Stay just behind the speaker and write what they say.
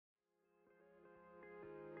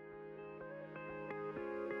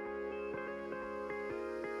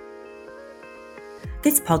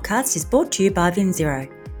This podcast is brought to you by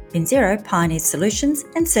VinZero. VinZero pioneers solutions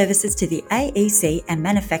and services to the AEC and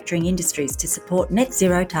manufacturing industries to support net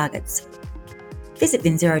zero targets. Visit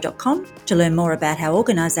vinzero.com to learn more about how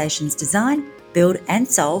organisations design, build and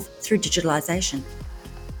solve through digitalisation.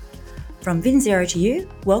 From VinZero to you,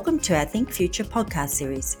 welcome to our Think Future podcast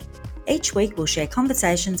series. Each week we'll share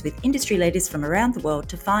conversations with industry leaders from around the world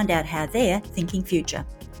to find out how they're thinking future.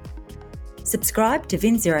 Subscribe to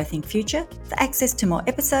VinZero Think Future for access to more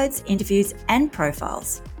episodes, interviews and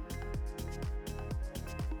profiles.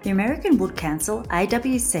 The American Wood Council,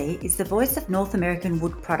 AWC, is the voice of North American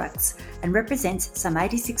wood products and represents some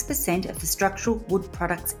 86% of the structural wood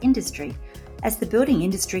products industry. As the building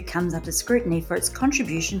industry comes under scrutiny for its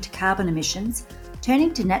contribution to carbon emissions,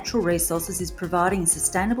 turning to natural resources is providing a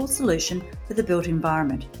sustainable solution for the built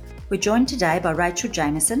environment. We're joined today by Rachael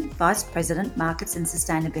Jamison, Vice President, Markets and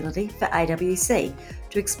Sustainability for AWC,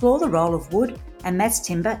 to explore the role of wood and mass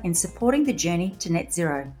timber in supporting the journey to net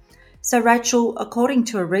zero. So Rachael, according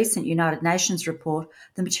to a recent United Nations report,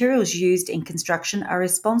 the materials used in construction are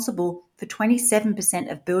responsible for 27%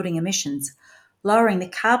 of building emissions. Lowering the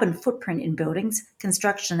carbon footprint in buildings,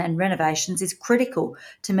 construction and renovations is critical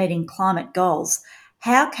to meeting climate goals.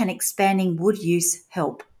 How can expanding wood use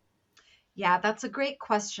help? Yeah, that's a great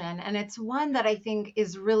question. And it's one that I think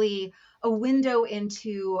is really a window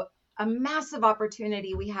into a massive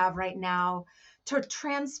opportunity we have right now to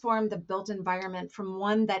transform the built environment from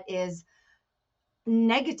one that is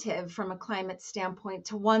negative from a climate standpoint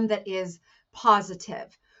to one that is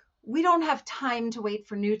positive. We don't have time to wait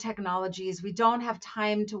for new technologies. We don't have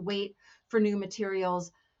time to wait for new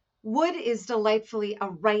materials. Wood is delightfully a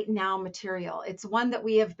right now material. It's one that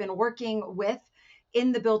we have been working with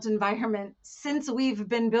in the built environment since we've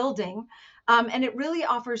been building. And it really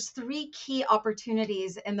offers three key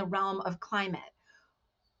opportunities in the realm of climate.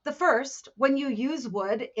 The first, when you use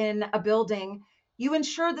wood in a building, you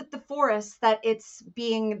ensure that the forests that it's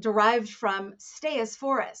being derived from stay as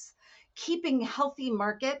forests. Keeping healthy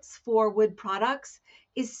markets for wood products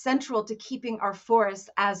is central to keeping our forests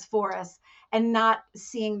as forests and not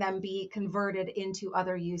seeing them be converted into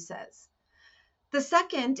other uses. The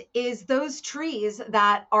second is those trees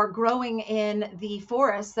that are growing in the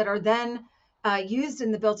forests that are then used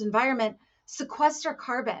in the built environment sequester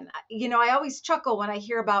carbon. You know, I always chuckle when I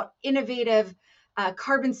hear about innovative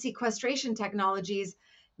carbon sequestration technologies.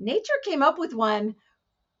 Nature came up with one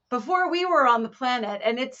before we were on the planet,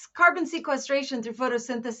 and it's carbon sequestration through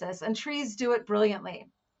photosynthesis, and trees do it brilliantly.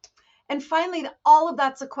 And finally, all of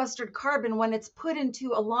that sequestered carbon, when it's put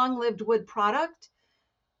into a long-lived wood product,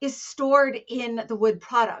 is stored in the wood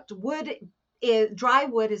product. Dry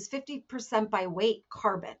wood is 50% by weight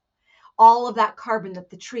carbon. All of that carbon that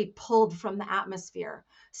the tree pulled from the atmosphere.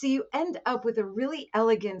 So you end up with a really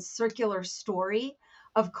elegant circular story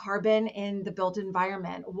of carbon in the built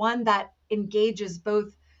environment, one that engages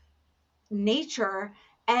both nature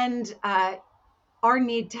and our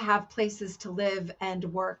need to have places to live and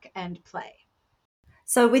work and play.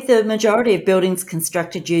 So with the majority of buildings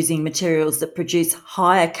constructed using materials that produce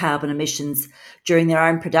higher carbon emissions during their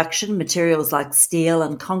own production, materials like steel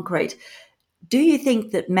and concrete, do you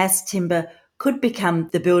think that mass timber could become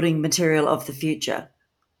the building material of the future?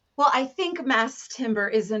 Well, I think mass timber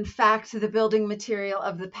is in fact the building material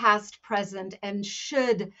of the past, present, and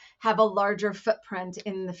should have a larger footprint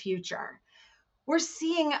in the future. We're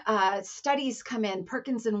seeing studies come in.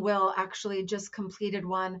 Perkins and Will actually just completed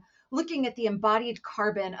one looking at the embodied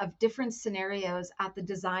carbon of different scenarios at the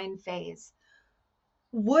design phase.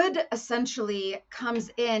 Wood essentially comes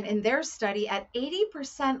in their study at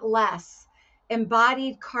 80% less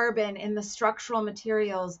embodied carbon in the structural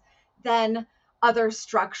materials than other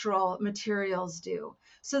structural materials do.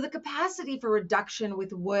 So the capacity for reduction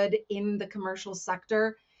with wood in the commercial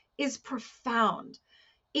sector is profound.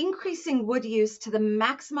 Increasing wood use to the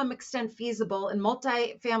maximum extent feasible in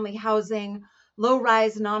multifamily housing,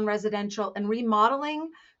 low-rise, non-residential, and remodeling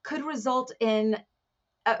could result in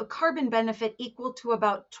a carbon benefit equal to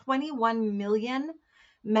about 21 million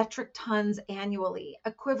metric tons annually,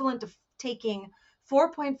 equivalent to taking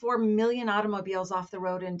 4.4 million automobiles off the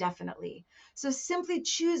road indefinitely. So simply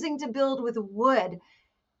choosing to build with wood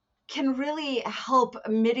can really help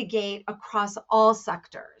mitigate across all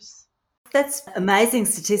sectors. That's amazing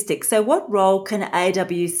statistics. So what role can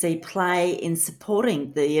AWC play in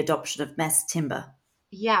supporting the adoption of mass timber?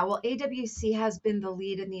 Yeah, well, AWC has been the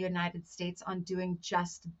lead in the United States on doing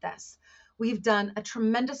just this. We've done a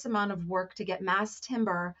tremendous amount of work to get mass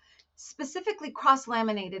timber, specifically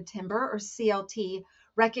cross-laminated timber or CLT,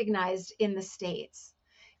 recognized in the States.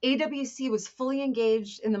 AWC was fully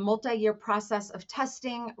engaged in the multi-year process of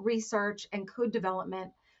testing, research, and code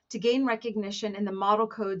development to gain recognition in the model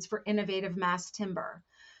codes for innovative mass timber.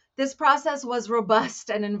 This process was robust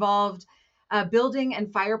and involved building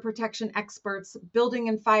and fire protection experts, building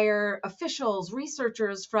and fire officials,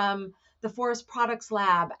 researchers from the Forest Products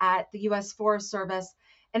Lab at the U.S. Forest Service,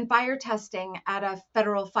 and fire testing at a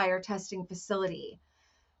federal fire testing facility.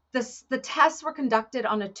 The tests were conducted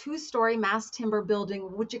on a 2-story mass timber building,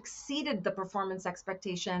 which exceeded the performance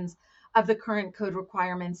expectations of the current code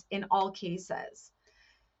requirements in all cases.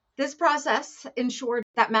 This process ensured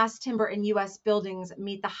that mass timber in U.S. buildings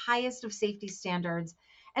meet the highest of safety standards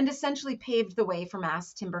and essentially paved the way for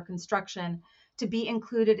mass timber construction to be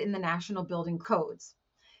included in the national building codes.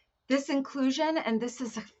 This inclusion, and this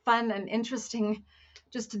is fun and interesting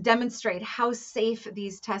just to demonstrate how safe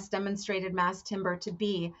these tests demonstrated mass timber to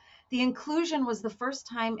be, the inclusion was the first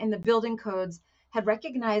time in the building codes had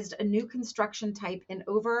recognized a new construction type in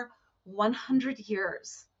over 100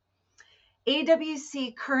 years.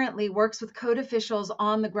 AWC currently works with code officials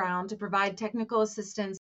on the ground to provide technical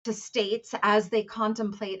assistance to states as they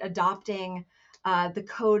contemplate adopting the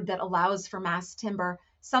code that allows for mass timber.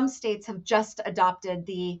 Some states have just adopted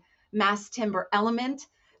the mass timber element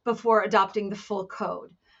before adopting the full code.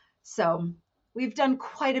 So we've done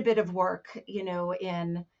quite a bit of work,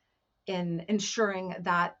 in ensuring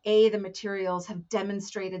that A, the materials have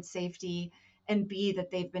demonstrated safety, and B, that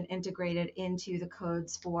they've been integrated into the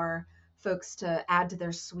codes for folks to add to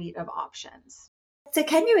their suite of options. So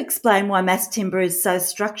can you explain why mass timber is so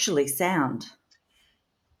structurally sound?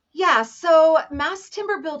 Yeah, so mass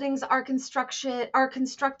timber buildings are constructed,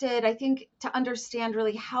 I think, to understand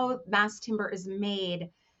really how mass timber is made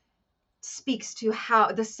speaks to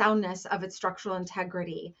how the soundness of its structural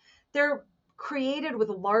integrity. They're created with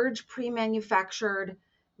large pre-manufactured,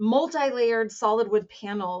 multi-layered solid wood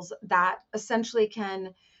panels that essentially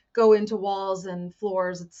can go into walls and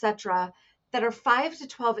floors, etc., that are 5 to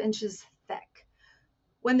 12 inches thick.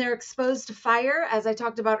 When they're exposed to fire, as I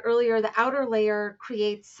talked about earlier, the outer layer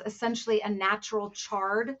creates essentially a natural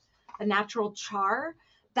char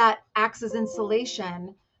that acts as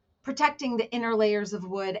insulation, protecting the inner layers of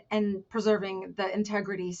wood and preserving the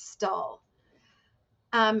integrity still.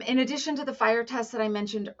 In addition to the fire tests that I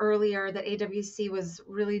mentioned earlier that AWC was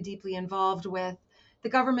really deeply involved with, the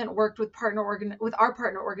government worked with our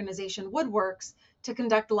partner organization, Woodworks, to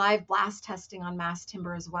conduct live blast testing on mass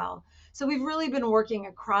timber as well. So we've really been working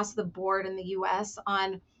across the board in the US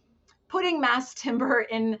on putting mass timber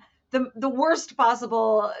in the worst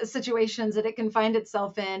possible situations that it can find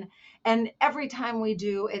itself in. And every time we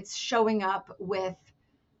do, it's showing up with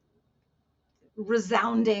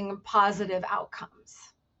resounding positive outcomes,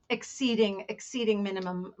 exceeding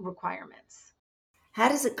minimum requirements. How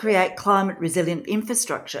does it create climate resilient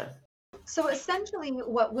infrastructure? So essentially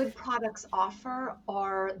what wood products offer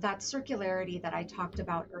are that circularity that I talked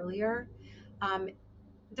about earlier. Um,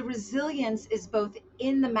 the resilience is both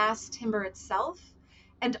in the mass timber itself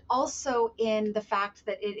and also in the fact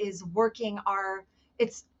that it's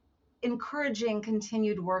encouraging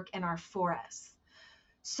continued work in our forests.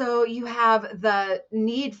 So you have the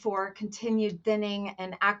need for continued thinning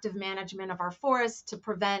and active management of our forests to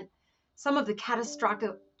prevent some of the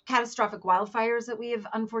catastrophic wildfires that we have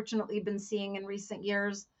unfortunately been seeing in recent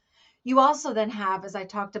years. You also then have, as I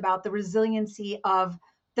talked about, the resiliency of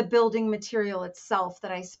the building material itself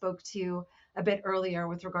that I spoke to a bit earlier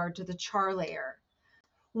with regard to the char layer.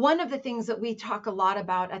 One of the things that we talk a lot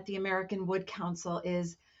about at the American Wood Council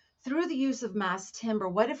is through the use of mass timber,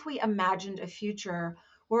 what if we imagined a future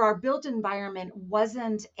where our built environment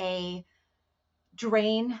wasn't a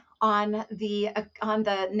drain on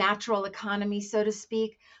the natural economy, so to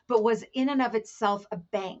speak, but was in and of itself a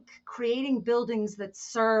bank, creating buildings that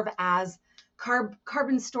serve as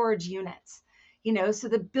carbon storage units. So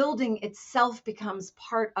the building itself becomes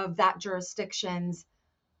part of that jurisdiction's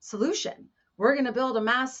solution. We're going to build a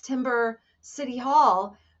mass timber city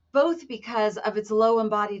hall, both because of its low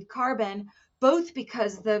embodied carbon, both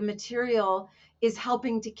because the material is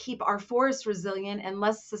helping to keep our forest resilient and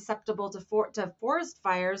less susceptible to forest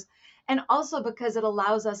fires, and also because it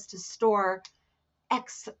allows us to store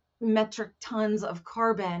X metric tons of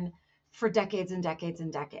carbon for decades and decades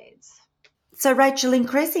and decades. So, Rachel,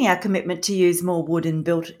 increasing our commitment to use more wood in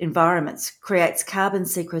built environments creates carbon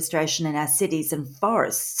sequestration in our cities and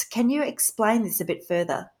forests. Can you explain this a bit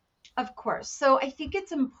further? Of course. So I think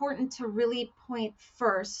it's important to really point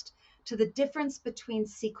first to the difference between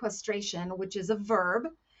sequestration, which is a verb,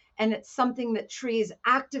 and it's something that trees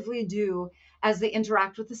actively do as they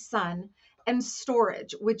interact with the sun, and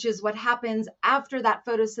storage, which is what happens after that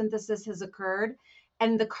photosynthesis has occurred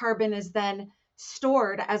and the carbon is then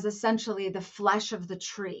stored as essentially the flesh of the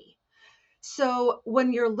tree. So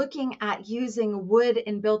when you're looking at using wood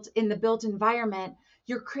in the built environment,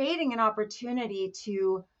 you're creating an opportunity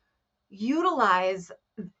to utilize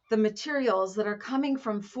the materials that are coming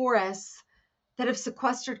from forests that have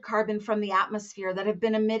sequestered carbon from the atmosphere, that have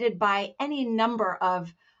been emitted by any number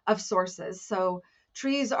of sources. So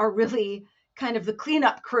trees are really kind of the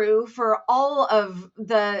cleanup crew for all of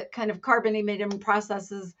the kind of carbon emitting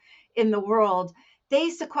processes in the world. They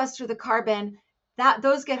sequester the carbon, that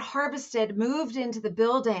those get harvested, moved into the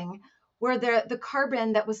building, where the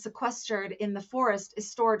carbon that was sequestered in the forest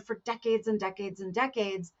is stored for decades and decades and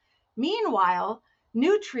decades. Meanwhile,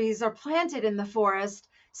 new trees are planted in the forest,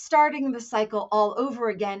 starting the cycle all over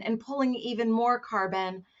again and pulling even more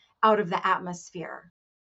carbon out of the atmosphere.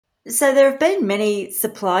 So there have been many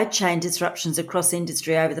supply chain disruptions across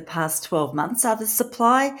industry over the past 12 months. Are the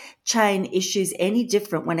supply chain issues any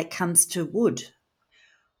different when it comes to wood?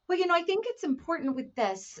 Well, I think it's important with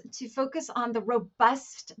this to focus on the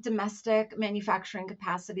robust domestic manufacturing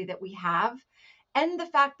capacity that we have, and the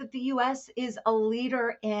fact that the US is a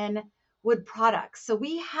leader in wood products. So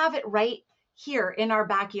we have it right here in our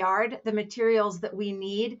backyard, the materials that we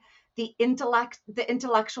need, the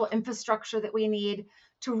intellectual infrastructure that we need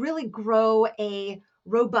to really grow a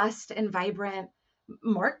robust and vibrant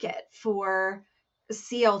market for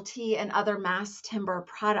CLT and other mass timber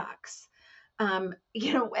products.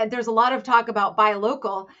 There's a lot of talk about buy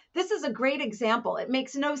local. This is a great example. It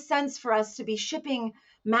makes no sense for us to be shipping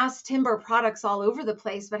mass timber products all over the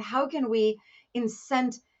place, but how can we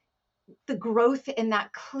incent the growth in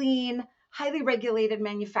that clean, highly regulated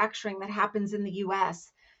manufacturing that happens in the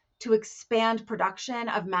US to expand production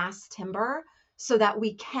of mass timber so that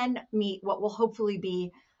we can meet what will hopefully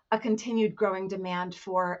be a continued growing demand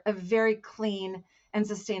for a very clean and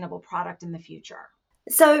sustainable product in the future?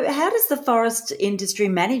 So, how does the forest industry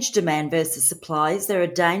manage demand versus supply? Is there a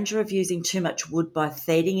danger of using too much wood by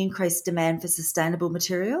feeding increased demand for sustainable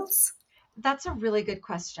materials? That's a really good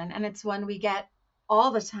question, and it's one we get all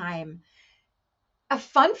the time. A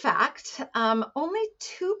fun fact, only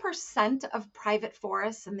 2% of private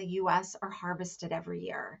forests in the US are harvested every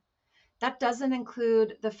year. That doesn't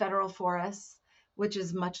include the federal forests, which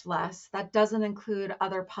is much less. That doesn't include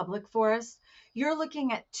other public forests. You're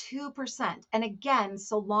looking at 2%. And again,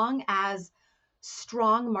 so long as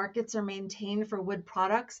strong markets are maintained for wood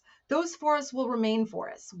products, those forests will remain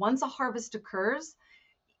forests. Once a harvest occurs,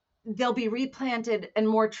 they'll be replanted and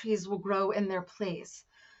more trees will grow in their place.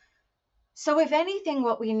 So, if anything,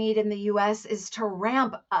 what we need in the US is to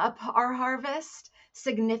ramp up our harvest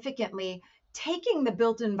significantly, taking the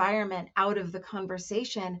built environment out of the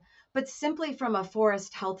conversation, but simply from a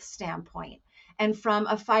forest health standpoint and from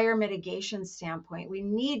a fire mitigation standpoint. We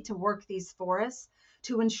need to work these forests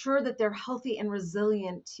to ensure that they're healthy and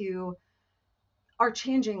resilient to our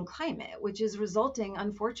changing climate, which is resulting,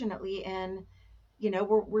 unfortunately, in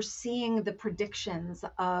we're seeing the predictions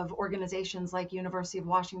of organizations like University of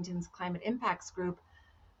Washington's Climate Impacts Group.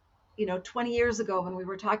 20 years ago when we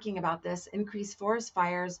were talking about this, increased forest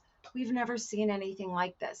fires, we've never seen anything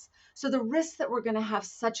like this. So the risk that we're going to have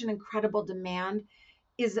such an incredible demand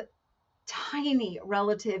is tiny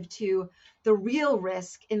relative to the real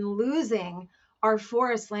risk in losing our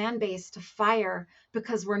forest land base to fire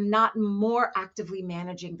because we're not more actively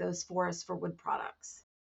managing those forests for wood products.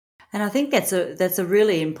 And I think that's a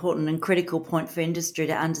really important and critical point for industry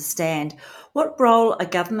to understand. What role are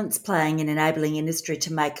governments playing in enabling industry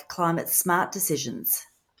to make climate smart decisions?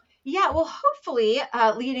 Yeah, well, hopefully,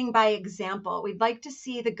 leading by example. We'd like to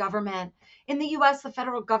see the government in the US, the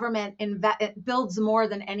federal government it builds more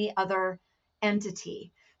than any other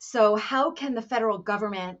entity. So, how can the federal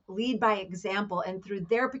government lead by example and through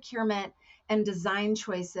their procurement and design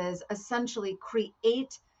choices essentially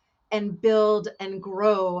create and build and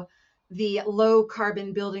grow the low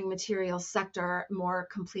carbon building materials sector more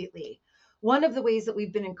completely? One of the ways that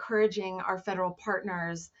we've been encouraging our federal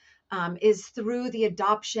partners is through the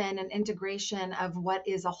adoption and integration of what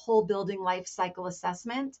is a whole building life cycle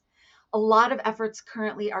assessment. A lot of efforts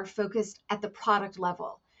currently are focused at the product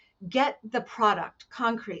level. Get the product,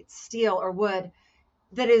 concrete, steel, or wood,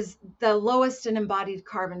 that is the lowest in embodied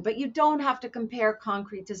carbon, but you don't have to compare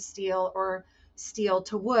concrete to steel or steel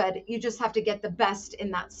to wood. You just have to get the best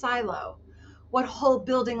in that silo. What whole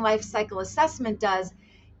building life cycle assessment does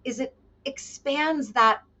is it expands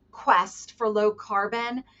that quest for low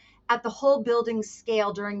carbon at the whole building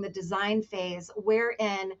scale during the design phase,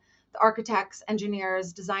 wherein the architects,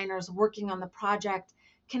 engineers, designers working on the project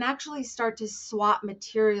can actually start to swap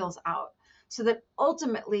materials out so that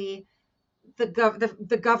ultimately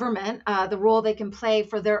the government, the role they can play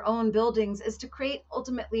for their own buildings is to create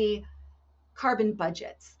ultimately carbon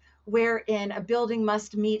budgets, wherein a building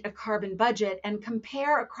must meet a carbon budget and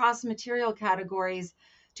compare across material categories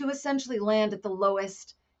to essentially land at the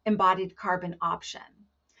lowest embodied carbon option.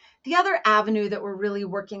 The other avenue that we're really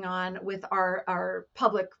working on with our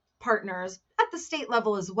public partners at the state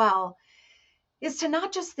level as well is to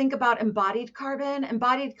not just think about embodied carbon.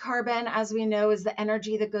 Embodied carbon, as we know, is the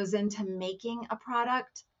energy that goes into making a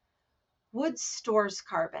product. Wood stores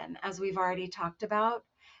carbon, as we've already talked about.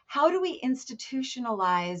 How do we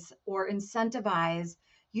institutionalize or incentivize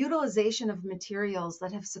utilization of materials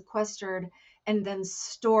that have sequestered and then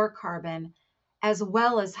store carbon, as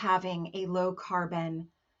well as having a low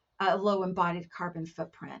embodied carbon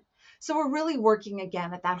footprint? So we're really working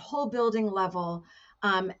again at that whole building level,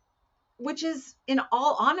 which is, in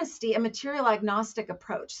all honesty, a material agnostic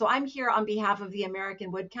approach. So I'm here on behalf of the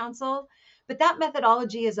American Wood Council, but that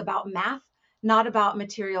methodology is about math, not about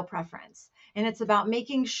material preference. And it's about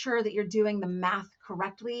making sure that you're doing the math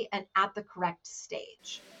correctly and at the correct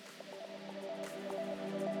stage.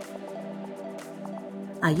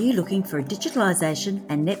 Are you looking for a digitalisation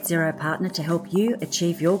and net zero partner to help you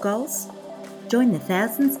achieve your goals? Join the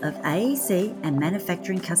thousands of AEC and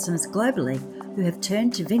manufacturing customers globally who have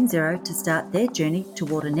turned to VinZero to start their journey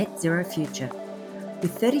toward a net zero future.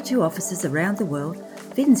 With 32 offices around the world,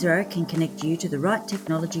 VinZero can connect you to the right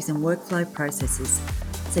technologies and workflow processes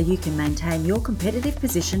so you can maintain your competitive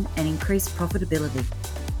position and increase profitability.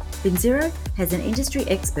 VinZero has an industry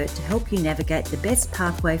expert to help you navigate the best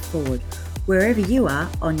pathway forward wherever you are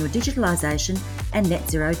on your digitalisation and net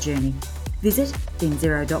zero journey. Visit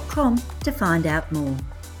vinzero.com to find out more.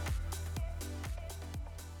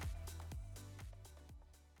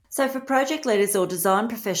 So for project leaders or design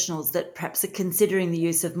professionals that perhaps are considering the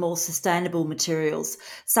use of more sustainable materials,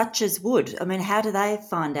 such as wood, how do they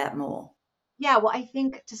find out more? Yeah, well, I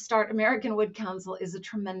think to start, American Wood Council is a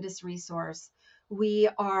tremendous resource. We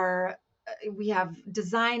have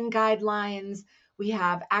design guidelines, we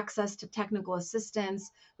have access to technical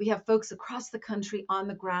assistance, we have folks across the country on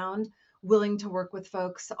the ground willing to work with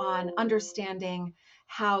folks on understanding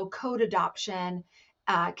how code adoption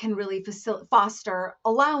can really foster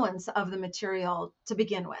allowance of the material to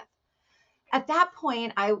begin with. At that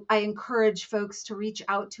point, I encourage folks to reach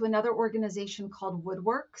out to another organization called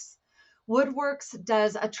Woodworks. Woodworks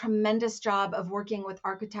does a tremendous job of working with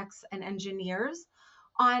architects and engineers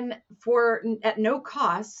at no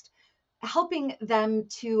cost, helping them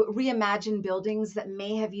to reimagine buildings that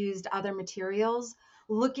may have used other materials,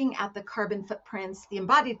 looking at the carbon footprints, the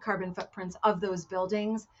embodied carbon footprints of those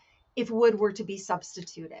buildings if wood were to be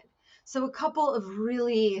substituted. So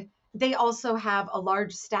they also have a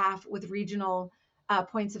large staff with regional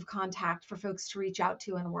points of contact for folks to reach out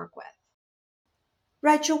to and work with.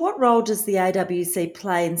 Rachel, what role does the AWC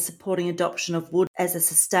play in supporting adoption of wood as a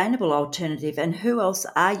sustainable alternative, and who else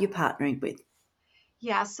are you partnering with?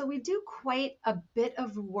 Yeah, so we do quite a bit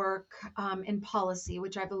of work in policy,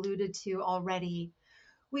 which I've alluded to already.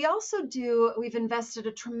 We've invested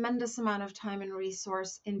a tremendous amount of time and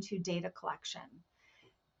resource into data collection.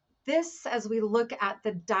 This, as we look at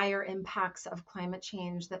the dire impacts of climate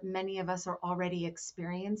change that many of us are already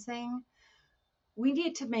experiencing, we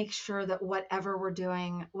need to make sure that whatever we're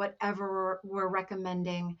doing, whatever we're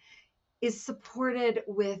recommending, is supported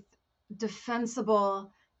with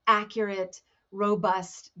defensible, accurate,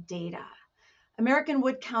 robust data. American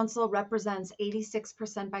Wood Council represents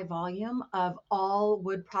 86% by volume of all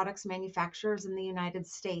wood products manufacturers in the United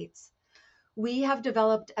States. We have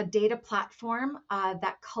developed a data platform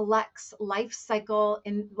that collects life cycle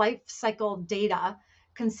data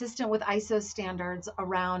consistent with ISO standards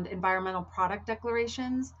around environmental product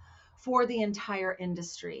declarations for the entire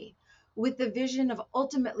industry, with the vision of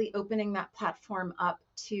ultimately opening that platform up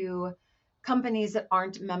to companies that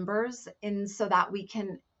aren't members, and so that we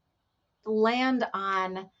can land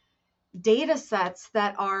on data sets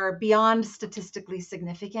that are beyond statistically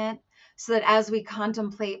significant, so that as we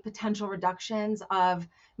contemplate potential reductions of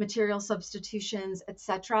material substitutions, et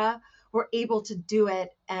cetera, we're able to do it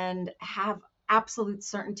and have absolute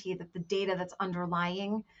certainty that the data that's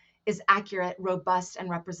underlying is accurate, robust, and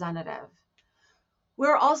representative.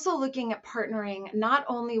 We're also looking at partnering not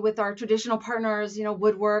only with our traditional partners,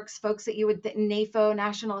 Woodworks, folks that you would NAFO,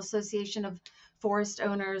 National Association of Forest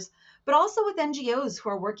Owners, but also with NGOs who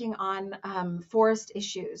are working on forest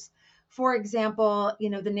issues. For example,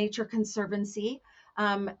 the Nature Conservancy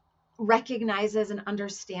recognizes and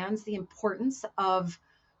understands the importance of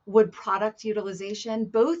wood product utilization,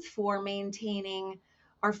 both for maintaining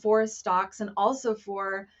our forest stocks and also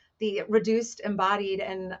for the reduced embodied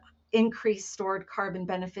and increased stored carbon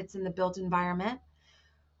benefits in the built environment.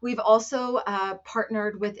 We've also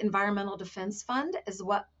partnered with Environmental Defense Fund as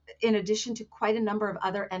well, in addition to quite a number of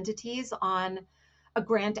other entities, on a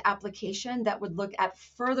grant application that would look at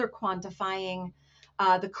further quantifying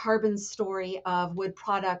the carbon story of wood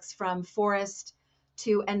products from forest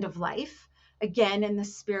to end of life. Again, in the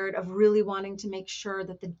spirit of really wanting to make sure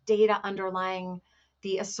that the data underlying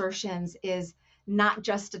the assertions is not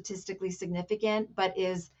just statistically significant, but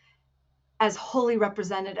is as wholly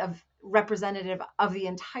representative of the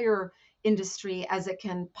entire industry as it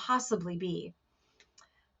can possibly be.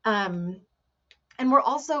 And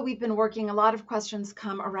we've been working, a lot of questions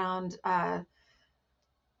come around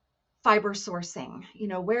fiber sourcing.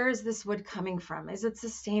 Where is this wood coming from? Is it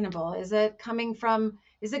sustainable? Is it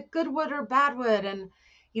good wood or bad wood? And,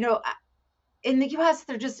 in the US,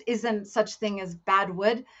 there just isn't such thing as bad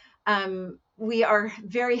wood. We are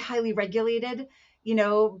very highly regulated,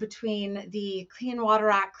 between the Clean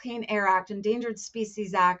Water Act, Clean Air Act, Endangered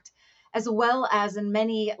Species Act, as well as in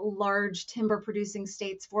many large timber producing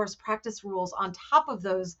states, forest practice rules on top of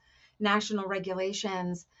those national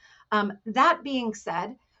regulations. That being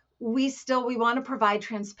said, we want to provide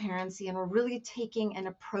transparency, and we're really taking an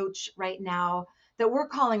approach right now that we're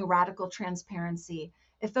calling radical transparency.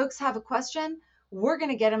 If folks have a question, we're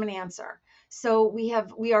going to get them an answer. So we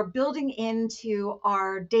are building into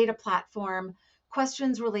our data platform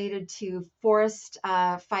questions related to forest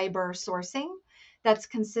fiber sourcing that's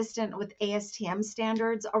consistent with ASTM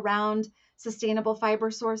standards around sustainable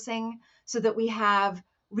fiber sourcing, so that we have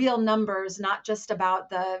real numbers, not just about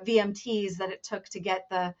the VMTs that it took to get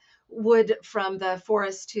the wood from the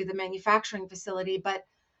forest to the manufacturing facility, but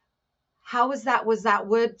was that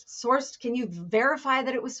wood sourced? Can you verify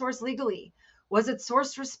that it was sourced legally? Was it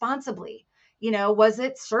sourced responsibly? Was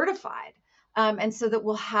it certified? And so that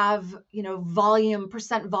we'll have,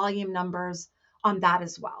 percent volume numbers on that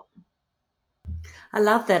as well. I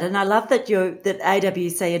love that. And I love that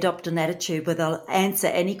AWC adopt an attitude where they'll answer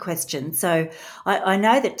any question. So I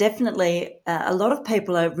know that definitely a lot of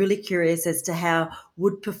people are really curious as to how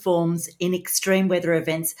wood performs in extreme weather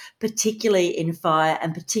events, particularly in fire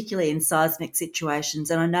and particularly in seismic situations.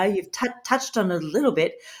 And I know you've touched on it a little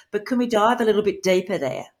bit, but can we dive a little bit deeper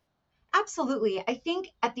there? Absolutely. I think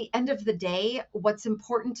at the end of the day, what's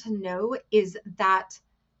important to know is that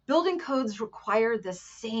building codes require the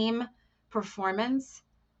same performance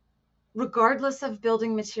regardless of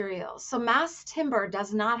building materials. So mass timber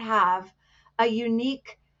does not have a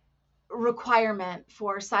unique requirement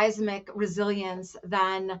for seismic resilience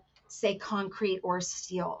than, say, concrete or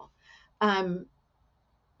steel.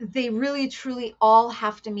 They really, truly all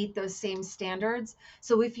have to meet those same standards.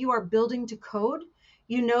 So if you are building to code,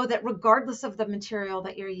 you know that regardless of the material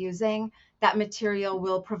that you're using, that material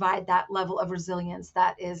will provide that level of resilience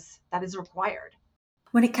that is required.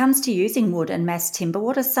 When it comes to using wood and mass timber,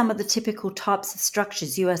 what are some of the typical types of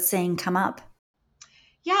structures you are seeing come up?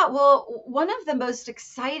 Yeah, well, one of the most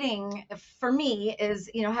exciting for me is,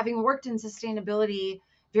 having worked in sustainability,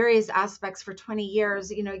 various aspects for 20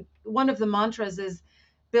 years, one of the mantras is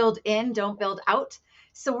build in, don't build out.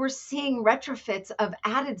 So we're seeing retrofits of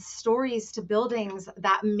added stories to buildings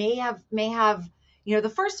that may have,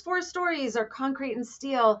 the first 4 stories are concrete and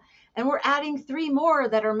steel, and we're adding 3 more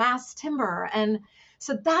that are mass timber. And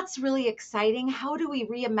so that's really exciting. How do we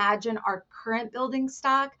reimagine our current building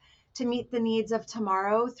stock to meet the needs of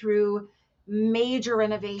tomorrow through major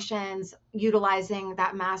renovations utilizing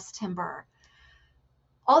that mass timber?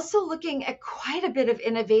 Also looking at quite a bit of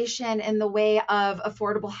innovation in the way of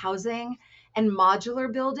affordable housing and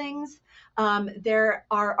modular buildings. There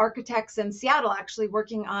are architects in Seattle actually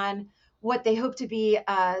working on what they hope to be,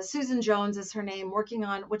 Susan Jones is her name, working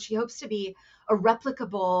on what she hopes to be a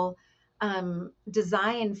replicable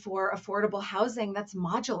design for affordable housing that's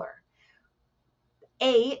modular.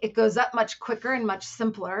 A, it goes up much quicker and much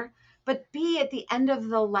simpler, but B, at the end of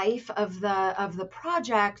the life of the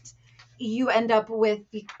project, you end up with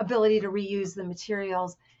the ability to reuse the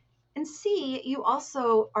materials. And C, you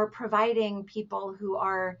also are providing people who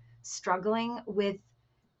are struggling with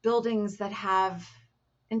buildings that have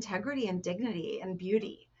integrity and dignity and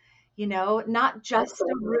beauty, not just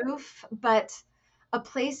a roof, but a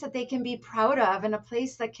place that they can be proud of, and a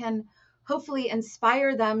place that can hopefully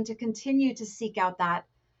inspire them to continue to seek out that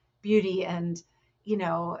beauty and,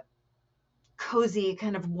 cozy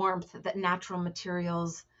kind of warmth that natural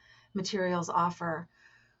materials offer.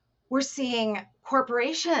 We're seeing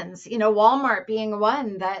corporations, Walmart being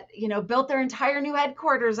one that, built their entire new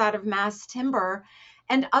headquarters out of mass timber,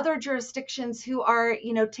 and other jurisdictions who are,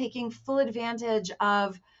 taking full advantage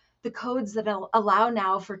of the codes that allow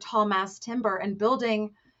now for tall mass timber and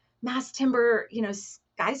building mass timber,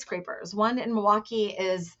 skyscrapers. One in Milwaukee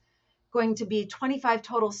is going to be 25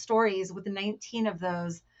 total stories, with 19 of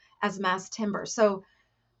those as mass timber. So,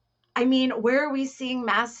 I mean, where are we seeing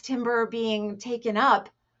mass timber being taken up?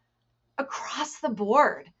 Across the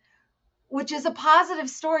board, which is a positive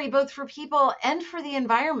story both for people and for the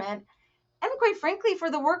environment, and quite frankly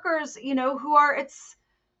for the workers, who are, it's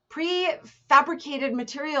prefabricated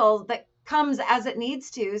material that comes as it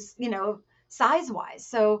needs to, size wise.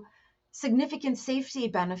 So significant safety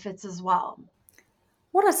benefits as well.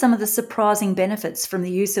 What are some of the surprising benefits from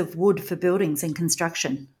the use of wood for buildings and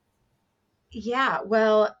construction? Yeah,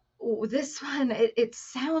 well, this one, it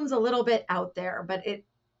sounds a little bit out there, but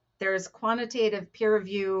there's quantitative peer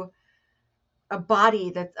review, a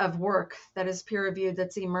body that of work that is peer reviewed,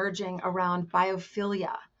 that's emerging around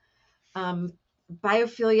biophilia. Um,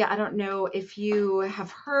 Biophilia, I don't know if you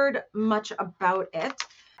have heard much about it.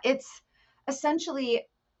 It's essentially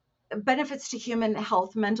benefits to human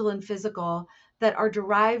health, mental and physical, that are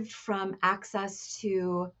derived from access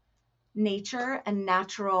to nature and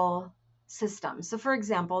natural systems. So, for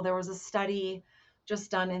example, there was a study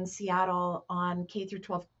just done in Seattle on K through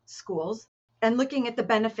 12 schools, and looking at the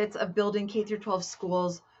benefits of building K through 12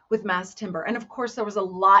 schools with mass timber. And of course, there was a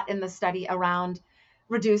lot in the study around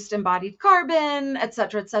reduced embodied carbon, et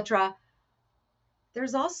cetera, et cetera.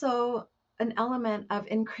 There's also an element of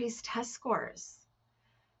increased test scores,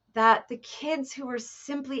 that the kids who were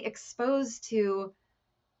simply exposed to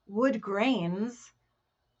wood grains,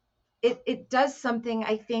 it does something,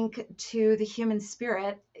 I think, to the human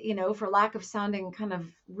spirit, for lack of sounding kind of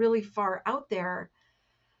really far out there.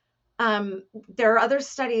 There are other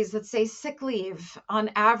studies that say sick leave on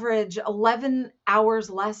average 11 hours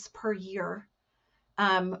less per year,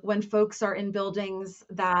 when folks are in buildings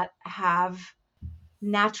that have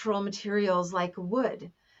natural materials like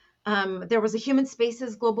wood. There was a Human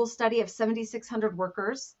Spaces global study of 7,600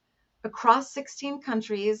 workers across 16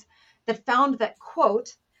 countries that found that,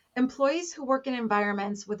 quote, employees who work in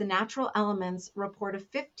environments with the natural elements report a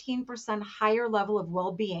 15% higher level of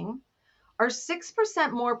well-being, are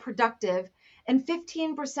 6% more productive, and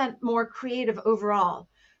 15% more creative overall.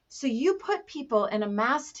 So you put people in a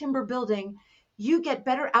mass timber building, you get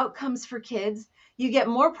better outcomes for kids, you get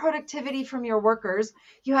more productivity from your workers,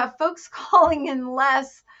 you have folks calling in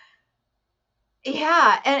less.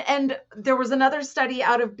 Yeah, and there was another study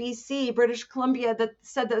out of BC, British Columbia, that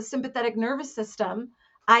said that the sympathetic nervous system,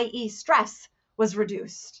 i.e. stress, was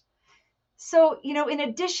reduced. So, in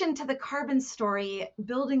addition to the carbon story,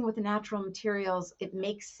 building with natural materials, it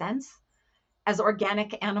makes sense as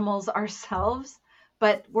organic animals ourselves,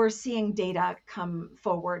 but we're seeing data come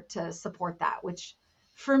forward to support that, which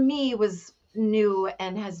for me was new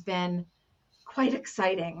and has been quite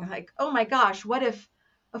exciting. Like, oh my gosh, what if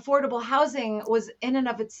affordable housing was in and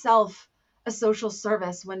of itself a social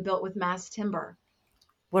service when built with mass timber?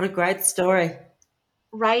 What a great story.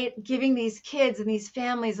 Right? Giving these kids and these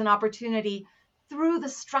families an opportunity through the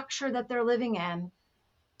structure that they're living in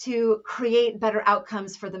to create better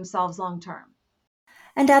outcomes for themselves long term.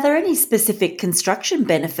 And are there any specific construction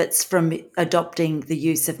benefits from adopting the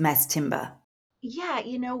use of mass timber? Yeah,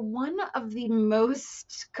 one of the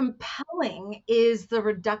most compelling is the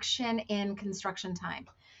reduction in construction time.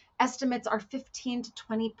 Estimates are 15 to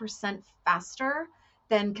 20% faster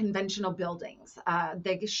than conventional buildings.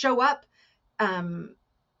 They show up, um,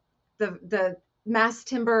 the mass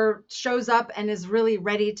timber shows up and is really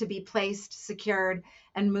ready to be placed, secured,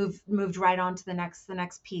 and moved right on to the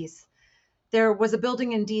next piece. There was a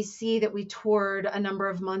building in DC that we toured a number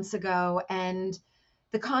of months ago, and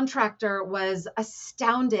the contractor was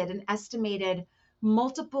astounded and estimated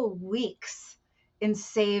multiple weeks in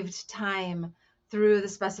saved time through the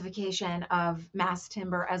specification of mass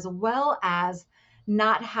timber, as well as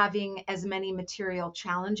not having as many material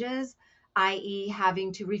challenges, i.e.,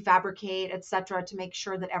 having to refabricate, et cetera, to make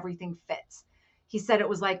sure that everything fits. He said it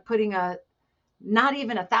was like putting not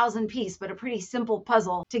even a 1,000 piece, but a pretty simple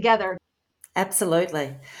puzzle together.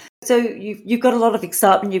 Absolutely. So you've got a lot of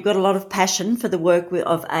excitement, you've got a lot of passion for the work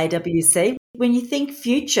of AWC. When you think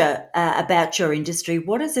future about your industry,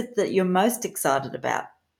 what is it that you're most excited about?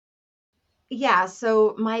 Yeah,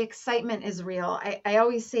 so my excitement is real. I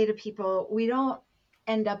always say to people, we don't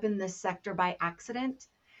end up in this sector by accident.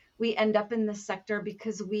 We end up in this sector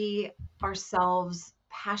because we ourselves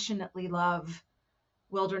passionately love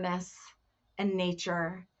wilderness and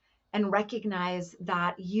nature, and recognize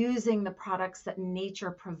that using the products that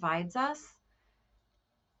nature provides us,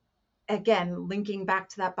 again, linking back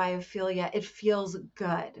to that biophilia, it feels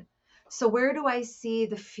good. So, where do I see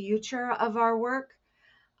the future of our work?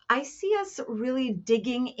 I see us really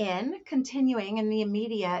continuing in the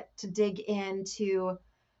immediate to dig into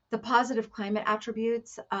the positive climate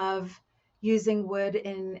attributes of using wood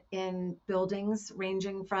in buildings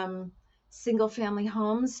ranging from single family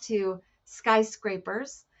homes to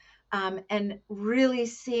skyscrapers, and really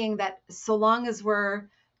seeing that so long as we're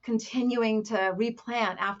continuing to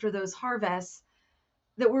replant after those harvests,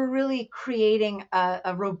 that we're really creating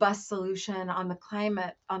a robust solution on the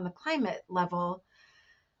climate level,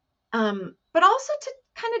 but also to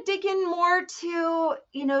kind of dig in more to,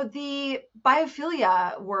 the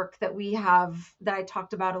biophilia work that we have, that I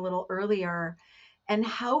talked about a little earlier, and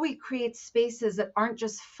how we create spaces that aren't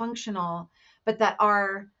just functional, but that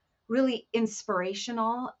are really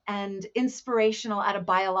inspirational at a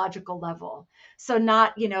biological level. So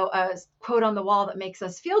not, a quote on the wall that makes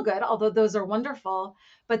us feel good, although those are wonderful,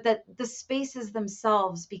 but that the spaces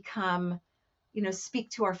themselves become,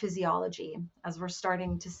 speak to our physiology, as we're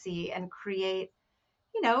starting to see, and create,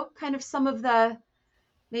 kind of some of the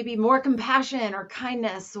maybe more compassion or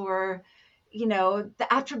kindness, or, the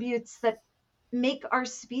attributes that make our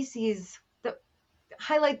species, that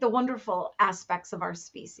highlight the wonderful aspects of our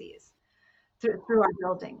species through our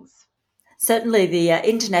buildings. Certainly, the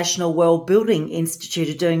International World Building Institute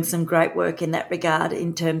are doing some great work in that regard,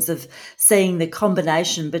 in terms of seeing the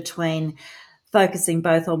combination between focusing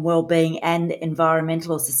both on well-being and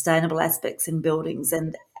environmental or sustainable aspects in buildings,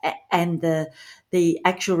 and the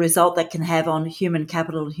actual result that can have on human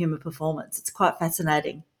capital and human performance. It's quite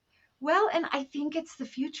fascinating. Well, and I think it's the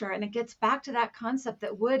future, and it gets back to that concept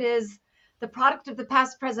that wood is the product of the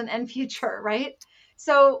past, present, and future, right?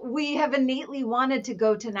 So we have innately wanted to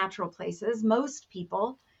go to natural places. Most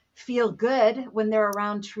people feel good when they're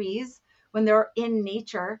around trees, when they're in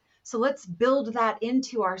nature. So let's build that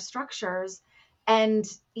into our structures and,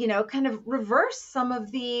 kind of reverse some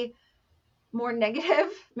of the more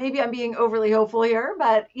negative. Maybe I'm being overly hopeful here,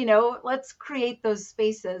 but, let's create those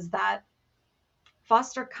spaces that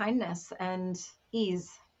foster kindness and ease.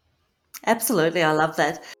 Absolutely, I love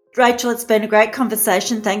that. Rachel, it's been a great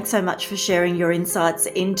conversation. Thanks so much for sharing your insights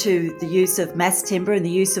into the use of mass timber and the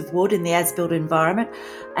use of wood in the as-built environment.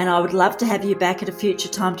 And I would love to have you back at a future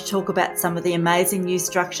time to talk about some of the amazing new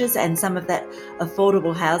structures and some of that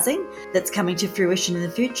affordable housing that's coming to fruition in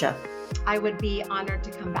the future. I would be honored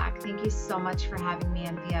to come back. Thank you so much for having me,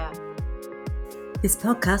 Anthea. This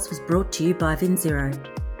podcast was brought to you by VinZero.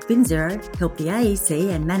 VinZero help the AEC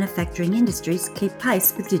and manufacturing industries keep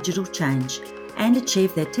pace with digital change and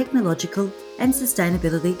achieve their technological and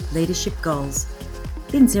sustainability leadership goals.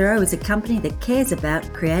 VinZero is a company that cares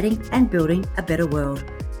about creating and building a better world.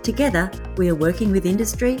 Together, we are working with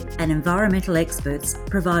industry and environmental experts,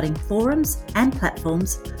 providing forums and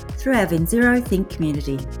platforms through our VinZero Think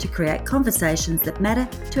community to create conversations that matter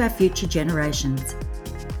to our future generations.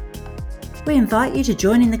 We invite you to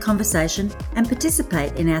join in the conversation and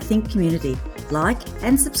participate in our Think community. Like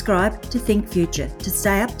and subscribe to Think Future to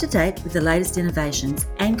stay up to date with the latest innovations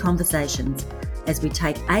and conversations as we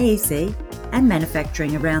take AEC and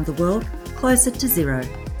manufacturing around the world closer to zero.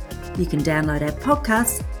 You can download our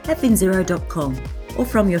podcasts at vinzero.com or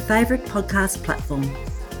from your favourite podcast platform.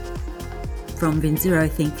 From VinZero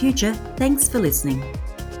Think Future, thanks for listening.